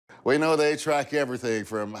We know they track everything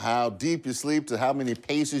from how deep you sleep to how many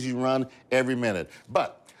paces you run every minute.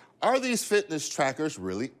 But are these fitness trackers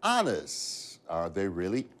really honest? Are they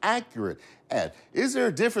really accurate? And is there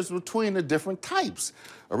a difference between the different types?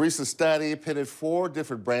 A recent study pitted 4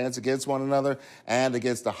 different brands against one another and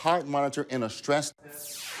against the heart monitor in a stress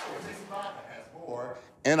test. Has more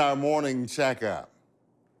in our morning checkup.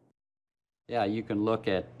 Yeah, you can look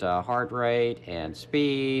at heart rate and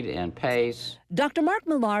speed and pace. Dr. Mark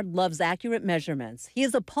Millard loves accurate measurements. He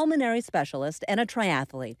is a pulmonary specialist and a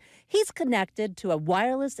triathlete. He's connected to a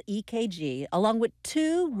wireless EKG along with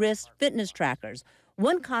 2 wrist fitness trackers.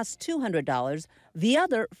 One costs $200, the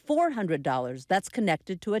other $400. That's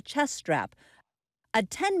connected to a chest strap. A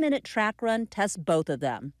 10-minute track run tests both of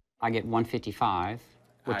them. I get 155.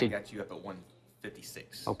 I got you up at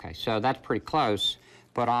 156. Okay, so that's pretty close.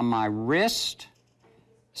 But on my wrist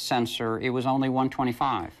sensor, it was only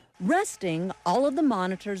 125. Resting, all of the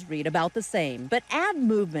monitors read about the same, but add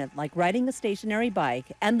movement like riding a stationary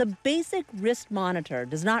bike, and the basic wrist monitor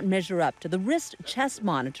does not measure up to the wrist chest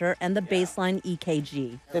monitor and the baseline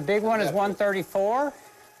EKG. The big one is 134,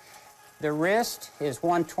 the wrist is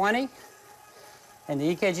 120, and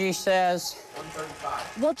the EKG says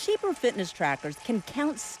 135. While cheaper fitness trackers can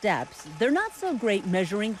count steps, they're not so great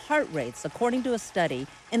measuring heart rates, according to a study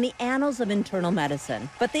in the Annals of Internal Medicine.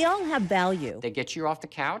 But they all have value. they get you off the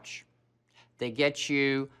couch, they get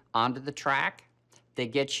you onto the track, they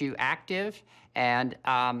get you active, and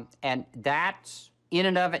that in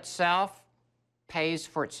and of itself pays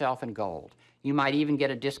for itself in gold. You might even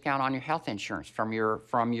get a discount on your health insurance from your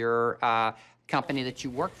company that you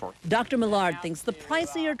work for. Dr. Millard thinks the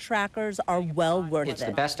pricier trackers are well worth It's it.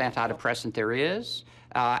 the best antidepressant there is,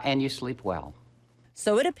 and you sleep well.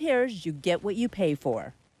 So it appears you get what you pay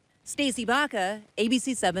for. Stacey Baca,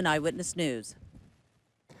 ABC 7 Eyewitness News.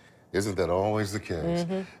 Isn't that always the case?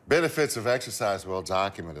 Benefits of exercise well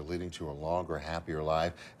documented, leading to a longer, happier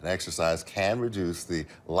life. And exercise can reduce the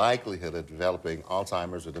likelihood of developing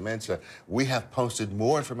Alzheimer's or dementia. We have posted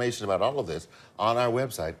more information about all of this on our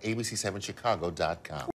website, abc7chicago.com.